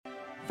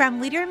From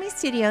Leader in Me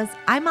Studios,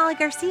 I'm Molly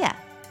Garcia.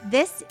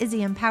 This is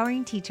The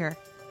Empowering Teacher.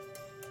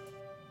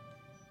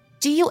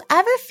 Do you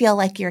ever feel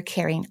like you're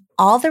carrying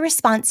all the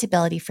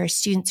responsibility for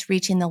students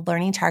reaching the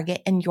learning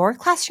target in your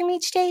classroom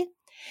each day?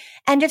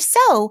 And if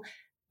so,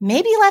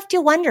 maybe left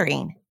you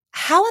wondering,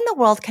 how in the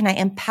world can I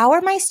empower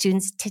my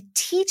students to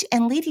teach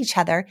and lead each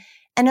other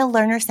in a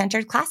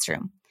learner-centered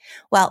classroom?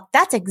 Well,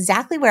 that's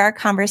exactly where our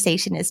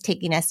conversation is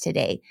taking us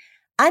today,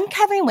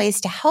 uncovering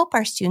ways to help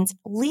our students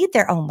lead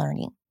their own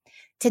learning.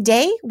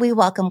 Today, we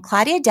welcome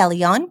Claudia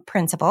DeLeon,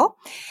 principal,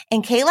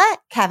 and Kayla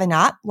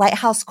Cavanaugh,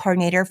 Lighthouse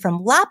coordinator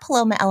from La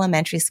Paloma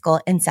Elementary School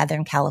in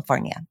Southern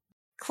California.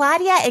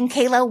 Claudia and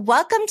Kayla,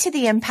 welcome to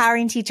the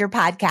Empowering Teacher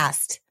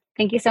podcast.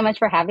 Thank you so much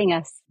for having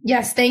us.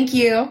 Yes, thank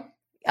you.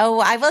 Oh,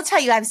 I will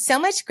tell you, I have so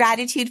much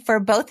gratitude for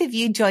both of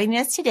you joining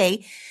us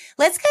today.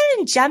 Let's go ahead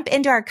and jump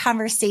into our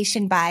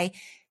conversation by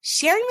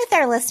sharing with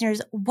our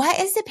listeners, what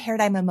is the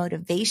paradigm of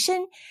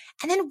motivation?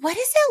 And then what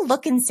does it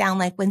look and sound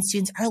like when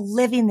students are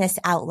living this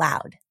out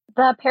loud?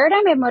 The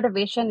paradigm of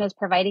motivation is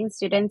providing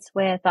students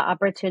with the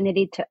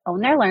opportunity to own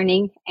their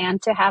learning and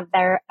to have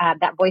their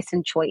that voice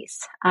and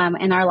choice.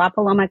 In our La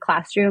Paloma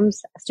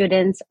classrooms,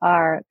 students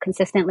are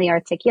consistently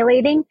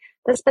articulating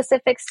the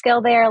specific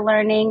skill they are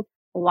learning,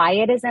 why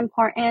it is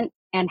important,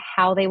 and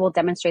how they will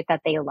demonstrate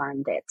that they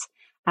learned it.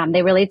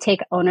 They really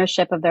take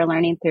ownership of their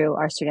learning through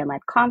our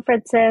student-led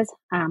conferences,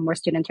 where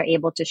students are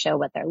able to show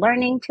what they're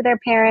learning to their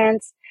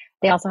parents.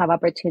 They also have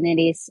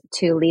opportunities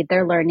to lead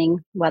their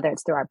learning, whether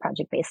it's through our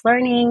project-based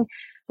learning,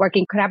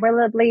 working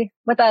collaboratively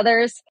with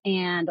others,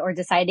 or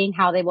deciding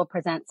how they will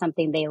present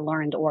something they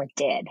learned or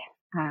did.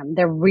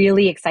 They're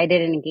really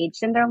excited and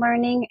engaged in their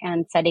learning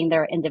and setting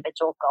their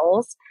individual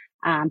goals.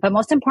 But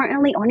most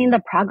importantly, owning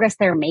the progress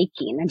they're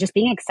making and just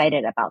being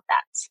excited about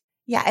that.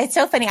 Yeah, it's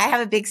so funny. I have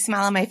a big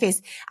smile on my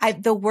face.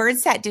 The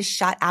words that just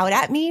shot out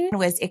at me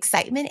was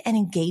excitement and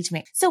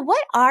engagement. So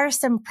what are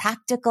some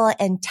practical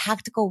and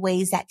tactical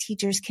ways that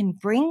teachers can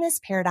bring this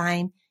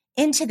paradigm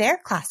into their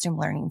classroom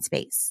learning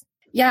space?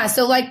 Yeah.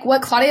 So like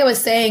what Claudia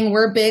was saying,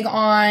 we're big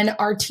on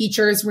our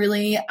teachers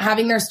really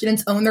having their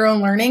students own their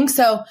own learning.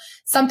 So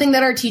something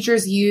that our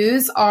teachers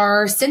use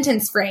are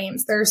sentence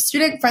frames. They're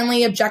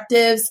student-friendly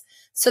objectives,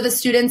 so the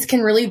students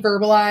can really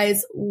verbalize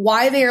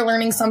why they are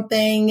learning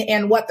something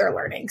and what they're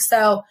learning.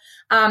 So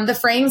the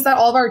frames that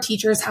all of our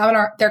teachers have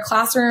in their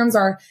classrooms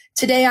are,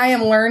 today I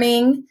am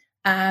learning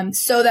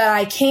so that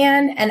I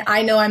can, and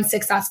I know I'm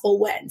successful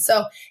when.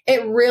 So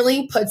it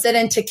really puts it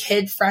into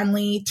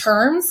kid-friendly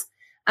terms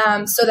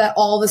so that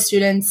all the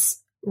students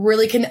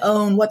really can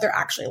own what they're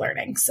actually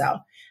learning. So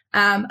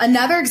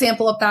another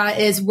example of that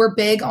is we're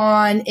big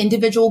on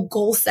individual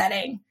goal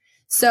setting.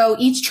 So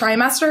each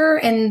trimester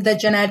in the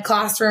gen ed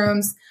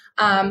classrooms,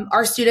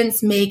 our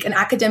students make an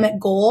academic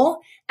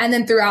goal, and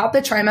then throughout the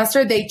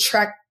trimester, they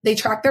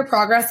track their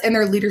progress in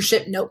their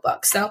leadership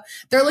notebook. So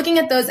they're looking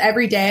at those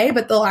every day,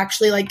 but they'll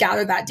actually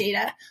gather that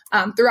data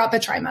throughout the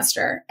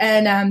trimester.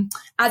 And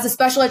as a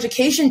special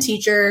education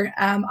teacher,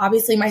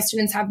 obviously my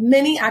students have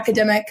many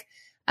academic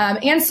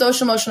and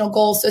social emotional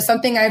goals. So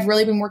something I've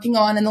really been working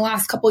on in the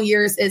last couple of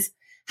years is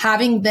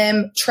having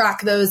them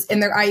track those in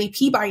their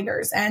IEP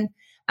binders. And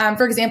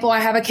for example, I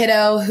have a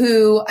kiddo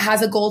who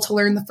has a goal to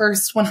learn the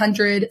first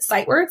 100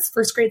 sight words,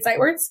 first grade sight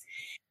words.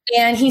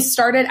 And he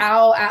started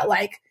out at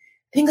I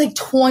think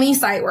 20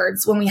 sight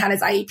words when we had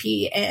his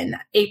IEP in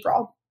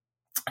April.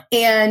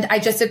 And I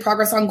just did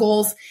progress on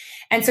goals.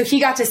 And so he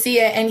got to see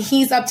it, and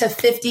he's up to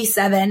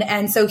 57.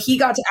 And so he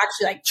got to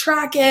actually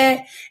track it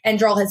and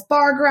draw his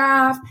bar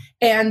graph,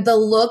 and the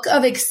look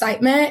of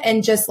excitement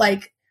and just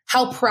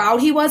how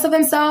proud he was of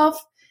himself.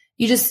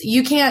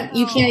 You can't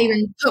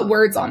even put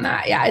words on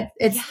that. Yeah.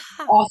 It's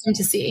awesome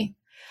to see.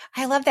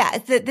 I love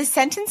that. The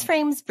sentence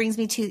frames brings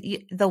me to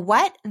the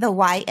what, the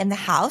why, and the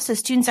how. So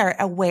students are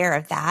aware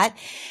of that.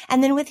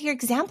 And then with your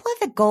example of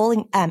the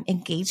goal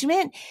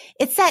engagement,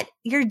 it's that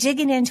you're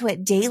digging into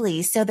it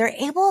daily. So they're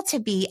able to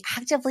be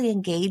actively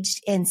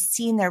engaged in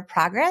seeing their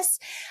progress.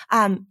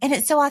 And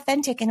it's so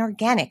authentic and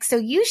organic. So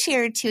you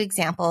shared two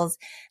examples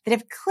that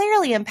have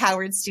clearly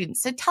empowered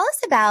students. So tell us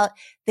about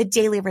the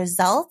daily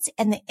results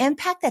and the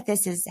impact that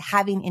this is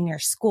having in your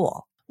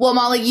school. Well,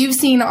 Molly, you've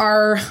seen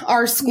our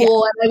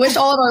school, and I wish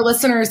all of our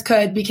listeners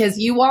could, because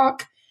you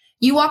walk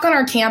on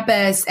our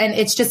campus and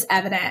it's just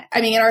evident. I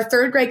mean, in our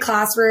third grade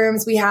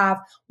classrooms, we have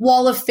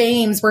wall of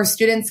fames where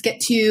students get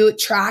to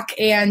track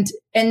and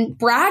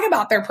brag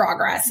about their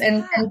progress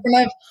and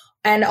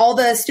all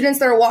the students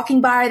that are walking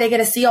by, they get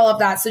to see all of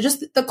that. So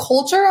just the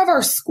culture of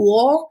our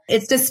school,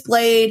 it's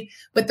displayed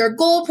with their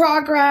goal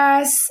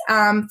progress,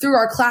 through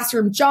our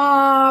classroom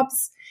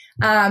jobs.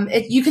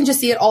 You can just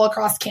see it all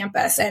across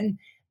campus. And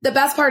the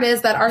best part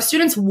is that our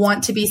students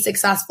want to be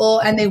successful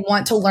and they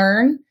want to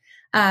learn.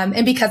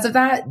 And because of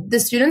that, the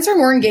students are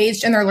more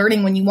engaged in their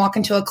learning when you walk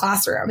into a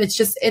classroom.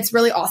 It's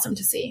really awesome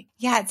to see.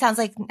 Yeah, it sounds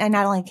like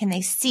not only can they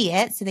see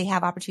it, so they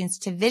have opportunities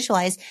to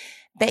visualize,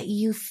 but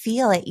you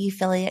feel it. You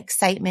feel the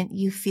excitement.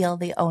 You feel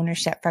the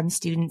ownership from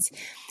students.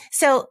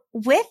 So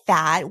with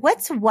that,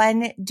 what's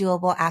one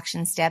doable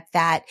action step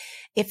that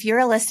if you're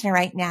a listener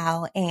right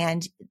now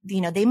and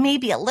they may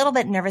be a little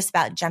bit nervous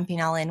about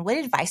jumping all in, what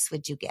advice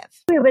would you give?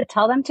 We would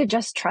tell them to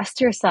just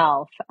trust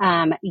yourself.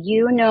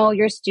 You know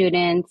your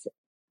students,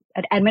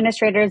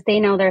 administrators, they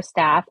know their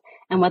staff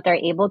and what they're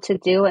able to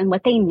do and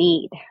what they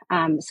need.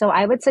 So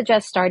I would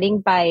suggest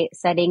starting by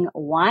setting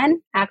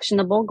one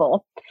actionable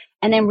goal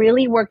and then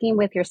really working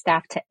with your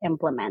staff to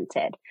implement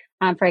it.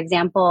 For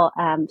example,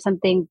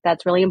 something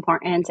that's really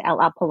important at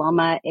La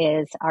Paloma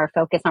is our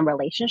focus on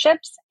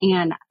relationships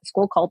and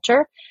school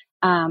culture.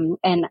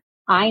 And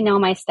I know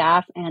my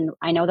staff, and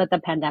I know that the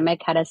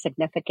pandemic had a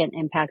significant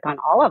impact on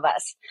all of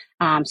us.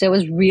 So it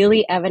was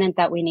really evident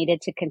that we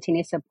needed to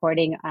continue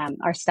supporting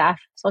our staff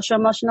social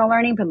emotional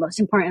learning, but most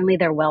importantly,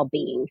 their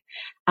well-being.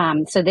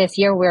 So this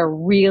year, we're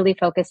really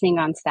focusing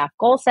on staff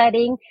goal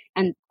setting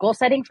and goal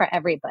setting for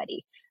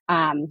everybody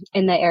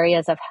in the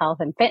areas of health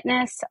and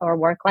fitness or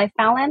work-life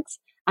balance.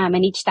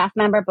 And each staff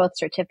member, both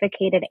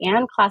certificated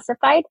and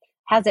classified,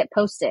 has it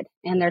posted,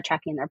 and they're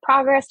tracking their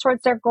progress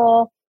towards their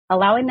goal,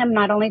 allowing them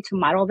not only to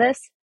model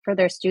this for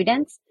their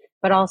students,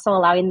 but also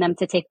allowing them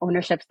to take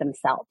ownership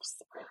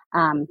themselves.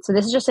 So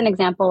this is just an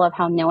example of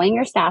how knowing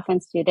your staff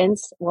and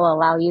students will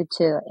allow you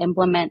to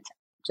implement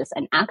just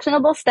an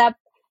actionable step,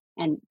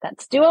 and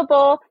that's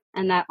doable,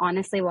 and that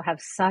honestly will have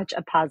such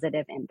a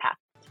positive impact.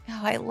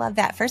 Oh, I love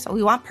that. First of all,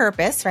 we want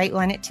purpose, right? We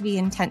want it to be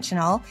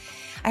intentional.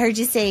 I heard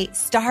you say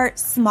start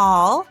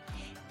small,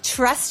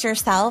 trust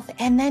yourself,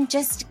 and then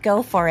just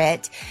go for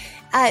it.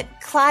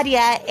 Claudia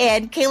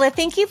and Kayla,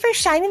 thank you for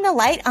shining the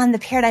light on the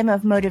paradigm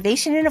of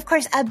motivation. And of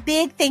course, a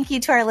big thank you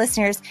to our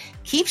listeners.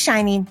 Keep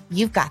shining.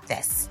 You've got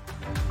this.